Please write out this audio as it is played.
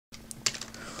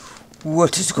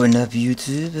What is going up,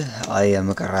 YouTube? I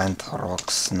am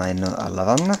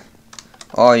GrandRox911,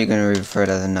 or you can refer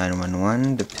to the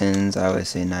 911, depends, I always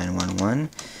say 911,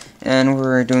 and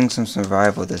we're doing some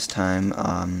survival this time.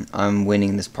 I'm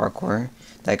winning this parkour.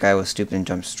 That guy was stupid and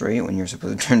jumped straight when you're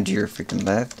supposed to turn to your freaking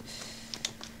left.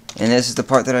 And this is the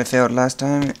part that I failed last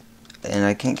time, and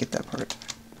I can't get that part.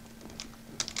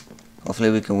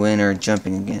 Hopefully we can win our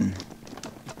jumping again.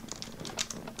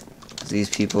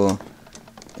 These people...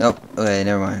 Nope, okay,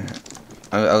 never mind.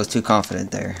 I was too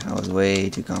confident there. I was way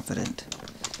too confident.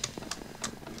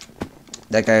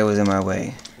 That guy was in my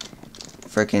way.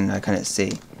 Frickin', I couldn't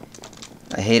see.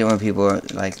 I hate it when people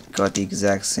like go at the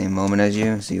exact same moment as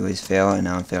you, so you always fail, and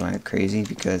now I'm failing like crazy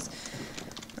because...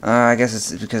 I guess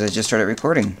it's because I just started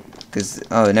recording. Cause,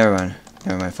 oh, never mind.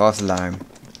 False alarm.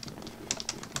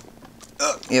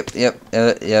 Yep.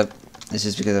 This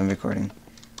is because I'm recording.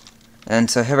 And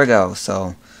so here we go.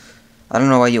 So, I don't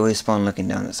know why you always spawn looking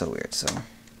down. It's so weird. So,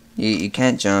 you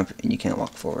can't jump and you can't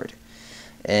walk forward.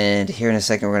 And here in a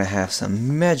second we're going to have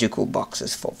some magical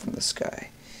boxes fall from the sky.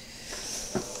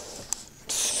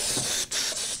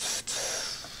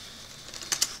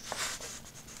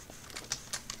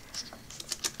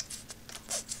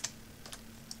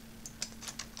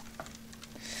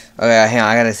 Okay, hang on,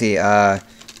 I gotta see.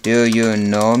 Do you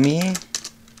know me?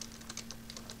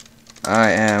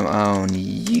 I am on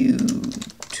YouTube.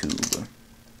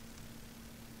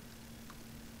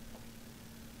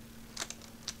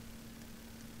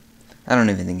 I don't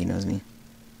even think he knows me.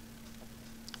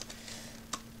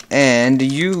 And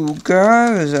you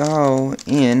guys are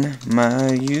in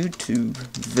my YouTube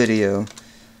video.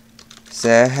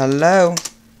 Say hello.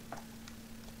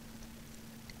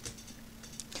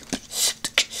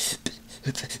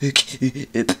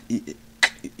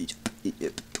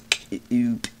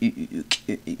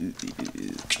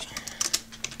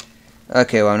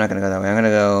 Okay, well, I'm not gonna go that way. I'm gonna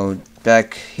go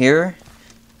back here.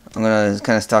 I'm gonna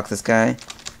kind of stalk this guy.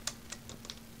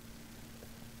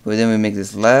 But then we make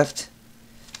this left.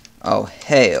 Oh,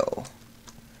 hell.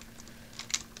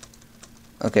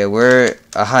 Okay, we're...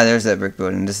 Aha, there's that brick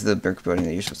building. This is the brick building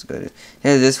that you're supposed to go to.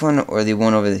 Either this one or the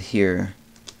one over here.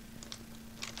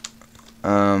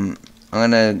 I'm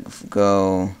gonna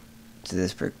go to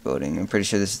this brick building. I'm pretty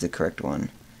sure this is the correct one.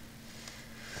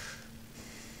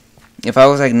 If I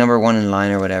was like number 1 in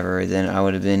line or whatever, then I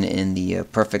would have been in the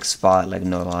perfect spot, like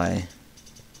no lie.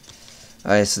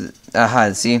 Alright, so,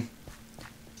 aha, see?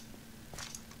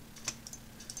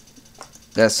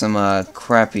 Got some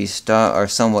crappy stuff, or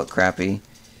somewhat crappy.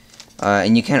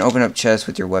 And you can't open up chests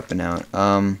with your weapon out.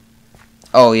 Oh,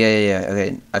 yeah.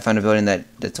 Okay, I found a building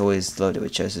that's always loaded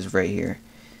with chests. It's right here.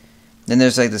 Then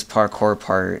there's like this parkour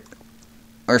part,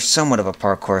 or somewhat of a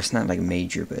parkour. It's not like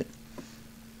major, but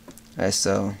alright,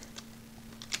 so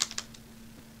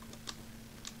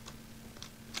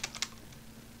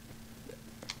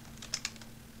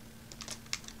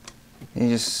you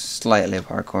just slightly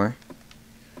parkour,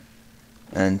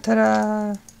 and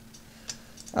ta-da!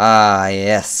 Ah,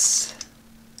 yes.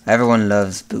 Everyone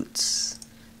loves boots,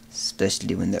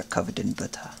 especially when they're covered in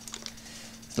butter.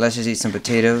 So let's just eat some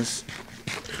potatoes.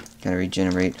 Gotta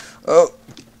regenerate. Oh,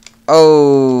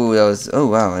 that was. Oh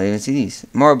wow, I didn't even see these.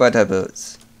 More butter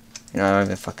boots. You know, I don't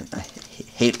even fucking. I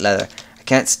hate leather. I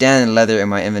can't stand leather in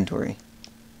my inventory.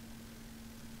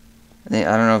 I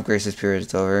don't know if Grace's period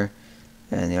is over,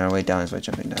 and the only way down is by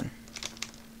jumping down.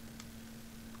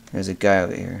 There's a guy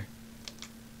over here.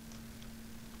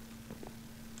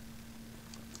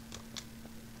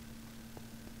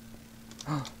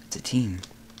 Oh, it's a team.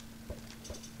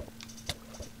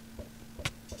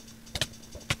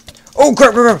 Oh,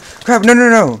 crap,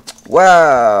 no.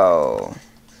 Wow.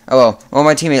 Oh, well,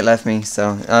 my teammate left me,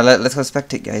 so let's go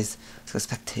spectate, guys. Let's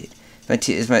go spectate.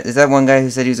 Is that one guy who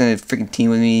said he was on a freaking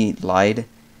team with me lied?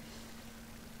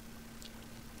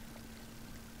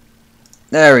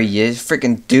 There he is,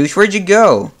 freaking douche. Where'd you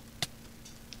go?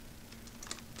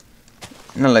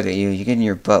 No, look at you. You're getting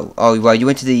your butt. Oh, wow, you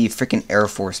went to the freaking Air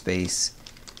Force Base.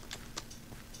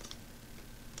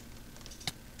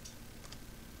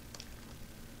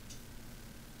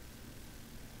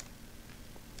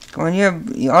 Come on,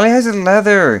 all he has is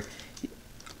leather.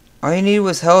 All you need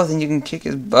was health and you can kick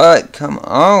his butt. Come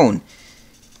on.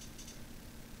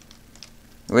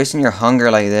 You're wasting your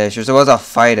hunger like this. You're supposed to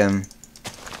fight him.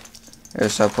 You're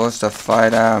supposed to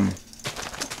fight him.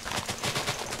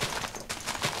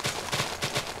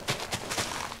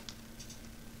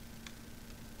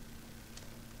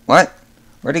 What?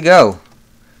 Where'd he go?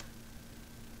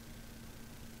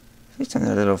 Every time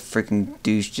that little freaking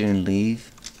douche didn't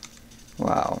leave.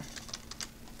 Wow.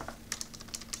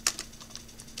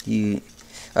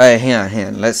 Alright, hang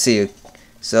on. Let's see.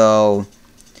 So,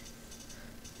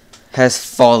 has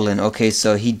fallen. Okay,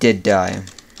 so he did die.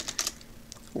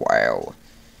 Wow.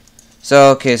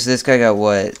 So, okay, so this guy got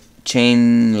what?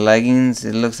 Chain leggings?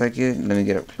 It looks like it. Let me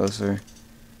get up closer.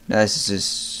 No, this is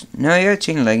just... No, he got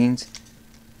chain leggings.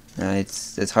 No,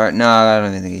 it's hard. No, I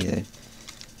don't even think he did.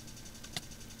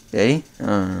 Did he? I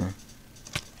don't know.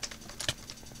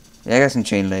 Yeah, I got some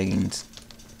chain leggings.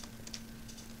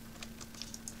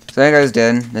 So that guy's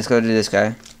dead. Let's go to this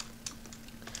guy.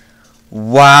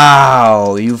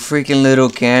 Wow, you freaking little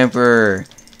camper.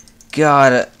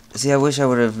 God, see, I wish I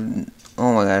would have...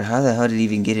 Oh my god, how the hell did he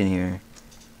even get in here?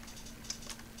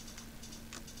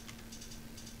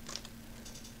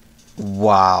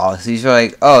 Wow, so you're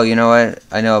like, oh, you know what?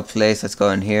 I know a place, let's go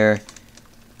in here.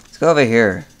 Let's go over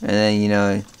here. And then, you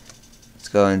know, let's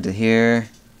go into here.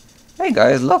 Hey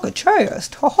guys, look, a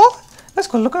chest. Haha, let's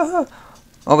go look at her.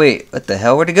 Oh wait, what the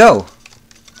hell? Where'd he go?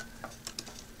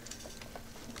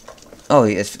 Oh,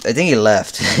 I think he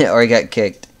left. Or he got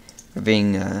kicked. For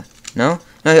being, no? No,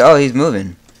 oh, he's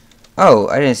moving. Oh,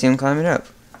 I didn't see him climbing up.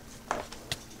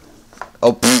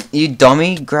 Oh, pfft, you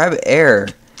dummy. Grab air.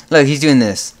 Look, he's doing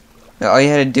this. All you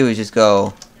had to do is just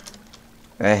go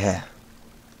right here.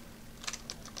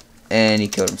 And he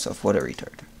killed himself. What a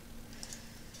retard.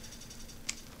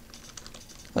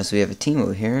 Oh, so we have a team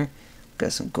over here.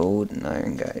 Got some gold and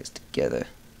iron guys together.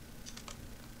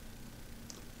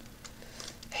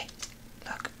 Hey,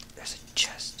 look. There's a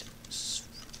chest.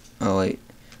 Oh, wait.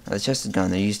 Oh, the chest is gone.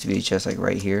 There used to be a chest like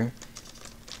right here.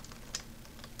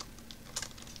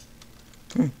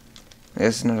 I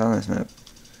guess it's not on this map.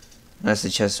 Unless the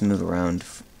chests move around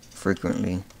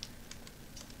frequently.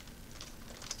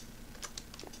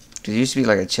 Cause there used to be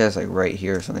like a chest like right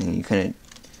here or something, and you couldn't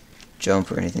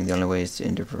jump or anything. The only way is to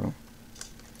ender pearl.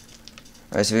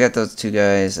 Alright, so we got those two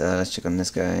guys. Let's check on this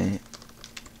guy.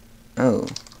 Oh.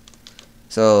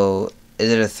 So,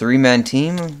 is it a 3-man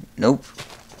team? Nope.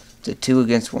 It's a 2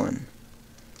 against 1.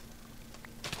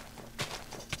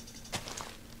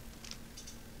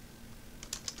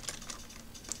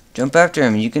 Jump after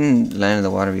him. You can land in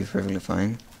the water, be perfectly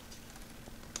fine.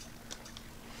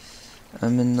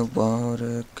 I'm in the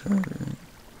water current.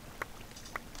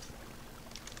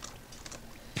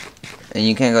 And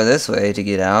you can't go this way to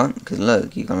get out, because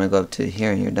look, you can only go up to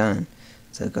here and you're done.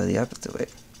 So go the opposite way.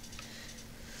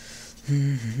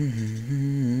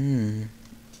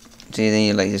 So then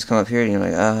you like just come up here and you're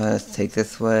like, let's take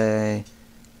this way.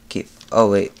 Keep,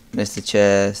 oh wait, missed the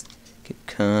chest. Keep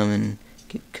coming,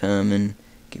 keep coming.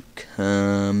 Keep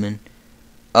coming.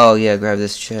 Oh yeah, grab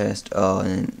this chest. Oh,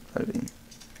 and then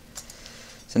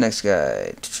so next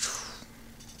guy.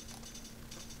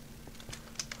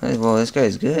 Well, this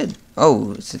guy's good.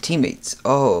 Oh, it's the teammates.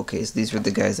 Oh, okay. So these were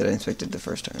the guys that I inspected the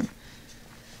first time.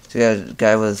 So we got a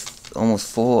guy with almost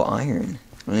full iron.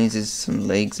 All he needs is some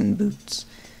legs and boots.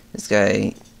 This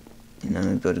guy, you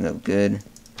know, building up good.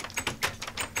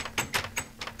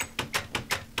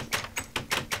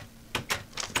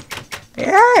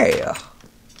 Yeah.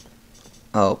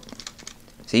 Oh.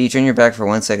 So you turn your back for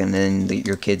 1 second, and then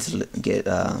your kids get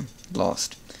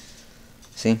lost.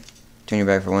 See? Turn your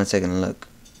back for 1 second and look.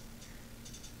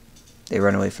 They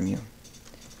run away from you.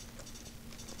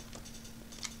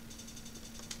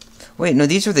 Wait, no,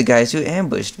 these were the guys who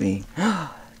ambushed me.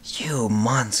 You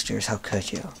monsters, how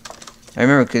could you? I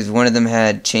remember because one of them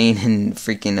had chain and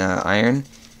freaking iron.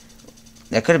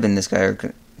 That could have been this guy, or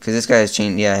because this guy has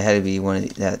chain. Yeah, it had to be one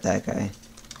of that guy.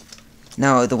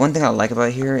 Now, the one thing I like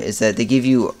about here is that they give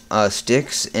you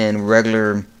sticks and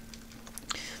regular,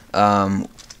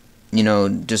 you know,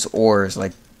 just ores,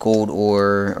 like gold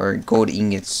ore or gold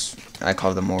ingots. I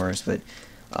call them ores, but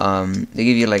they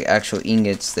give you like actual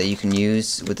ingots that you can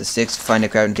use with the sticks. Find a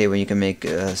crafting table and you can make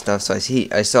stuff. So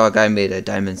I saw a guy made a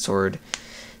diamond sword.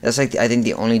 That's like I think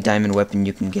the only diamond weapon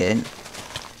you can get,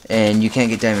 and you can't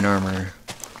get diamond armor.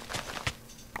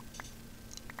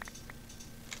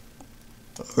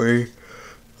 Alright.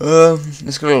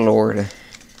 Let's go to Lord.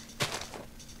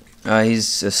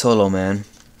 He's a solo man.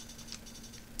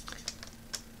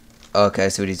 Okay, I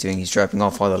see what he's doing. He's dropping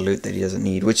off all the loot that he doesn't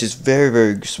need, which is very,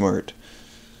 very smart.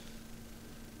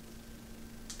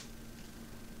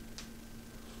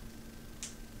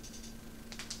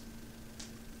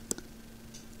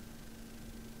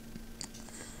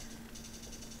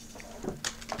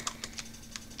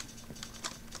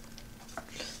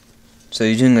 So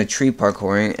he's doing a tree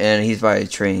parkouring, and he's by a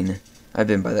train. I've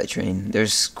been by that train.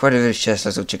 There's quite a bit of chests,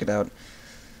 let's go check it out.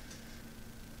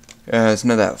 It's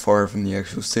not that far from the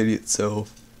actual city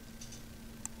itself.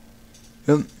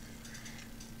 Yep.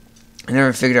 I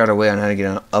never figured out a way on how to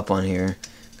get up on here.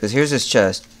 Because here's this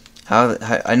chest. How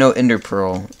I know Ender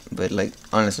Pearl, but like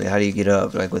honestly, how do you get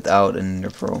up like without an Ender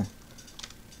Pearl?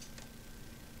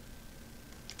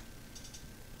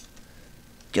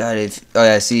 God, oh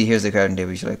yeah, see, here's the crafting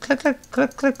table. You should like click, click,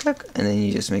 click, click, click, and then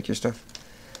you just make your stuff.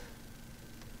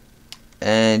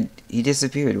 And he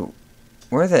disappeared.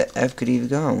 Where the F could he have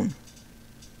gone?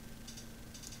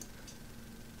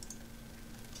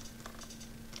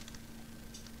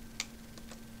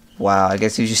 Wow, I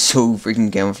guess he was just so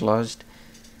freaking camouflaged.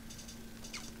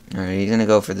 Alright, he's gonna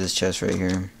go for this chest right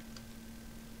here.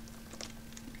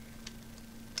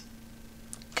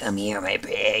 Come here, my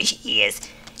precious.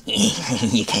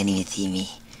 You can't even see me.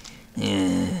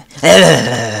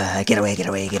 Get away, get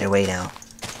away, get away now.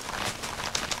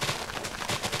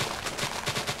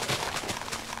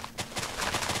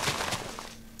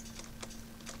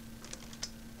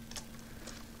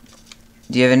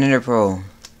 Do you have an Ender Pearl?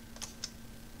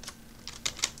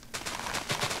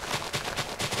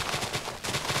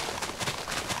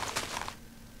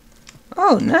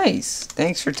 Oh, nice.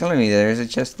 Thanks for telling me there's a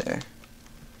chest there.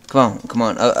 Come on, come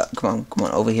on, come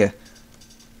on, over here.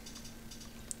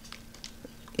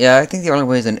 Yeah, I think the only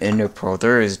way is an Ender Pearl.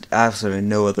 There is absolutely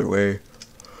no other way.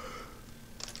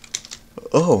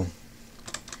 Oh.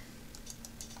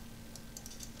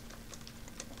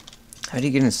 How do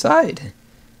you get inside?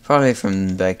 Probably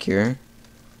from back here.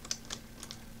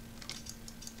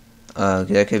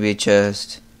 That could be a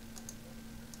chest.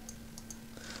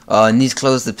 Oh, and these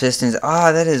close the pistons.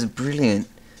 Ah, that is brilliant.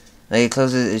 Like it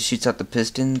closes, it shoots out the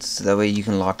pistons, so that way you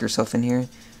can lock yourself in here. And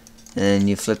then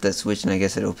you flip that switch, and I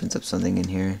guess it opens up something in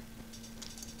here.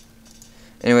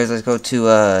 Anyways, let's go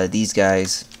to these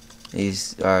guys.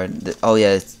 These are oh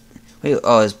yeah. Wait,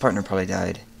 oh, his partner probably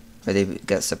died, or they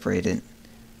got separated.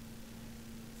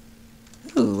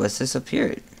 Ooh, what's this up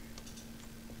here?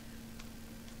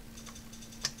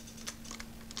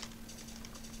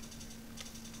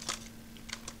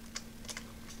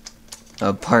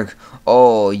 Park.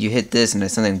 Oh, you hit this and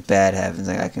something bad happens.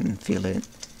 Like I can feel it.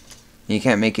 You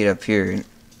can't make it up here.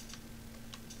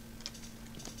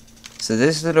 So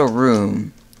this little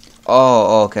room.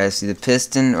 Oh, okay. See the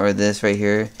piston or this right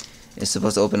here is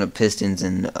supposed to open up pistons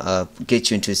and get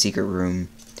you into a secret room.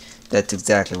 That's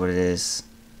exactly what it is.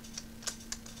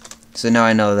 So now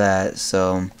I know that.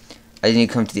 So I need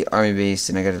to come to the army base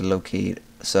and I gotta locate.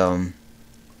 So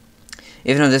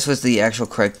even though this was the actual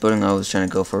correct building I was trying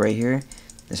to go for right here,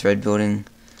 this red building,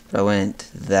 but I went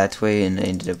that way and I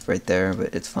ended up right there,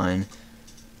 but it's fine.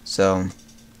 So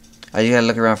I just gotta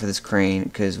look around for this crane,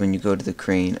 because when you go to the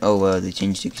crane, oh well, they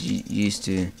changed it, because you used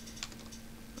to,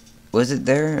 was it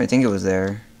there? I think it was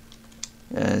there.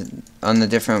 On the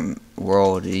different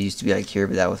world, it used to be like here,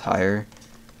 but that was higher.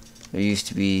 There used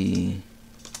to be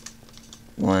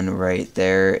one right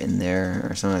there and there,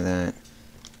 or something like that.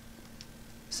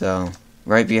 So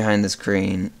right behind this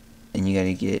crane, and you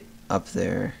gotta get up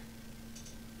there.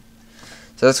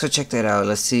 So let's go check that out.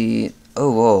 Let's see.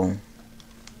 Oh, whoa.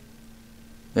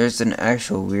 There's an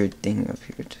actual weird thing up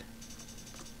here.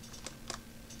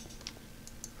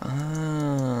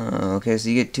 Ah, okay, so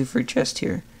you get 2 free chests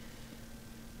here.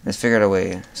 Let's figure out a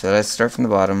way. So let's start from the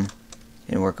bottom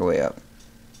and work our way up.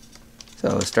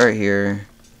 So start here.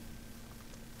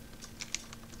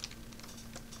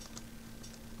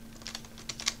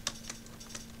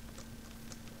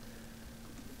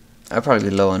 I'll probably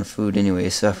be low on food anyway,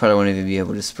 so I probably won't even be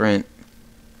able to sprint.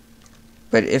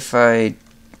 But if I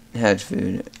had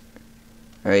food,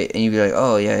 alright, and you'd be like,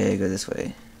 oh yeah, go this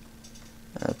way.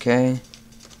 Okay.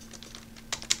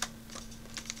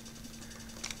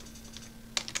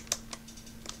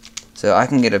 So I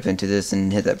can get up into this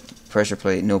and hit that pressure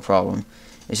plate, no problem.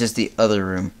 It's just the other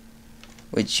room,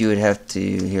 which you would have to,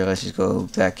 here, let's just go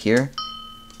back here.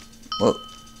 Whoa.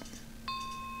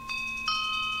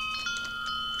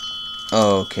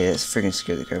 Oh, okay, that's freaking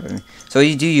scared the crap out of me. So what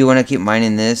you do, you want to keep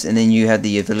mining this, and then you have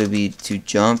the ability to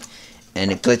jump,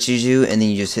 and it glitches you, and then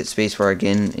you just hit spacebar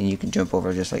again, and you can jump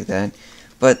over just like that.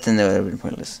 But then that would have been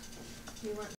pointless.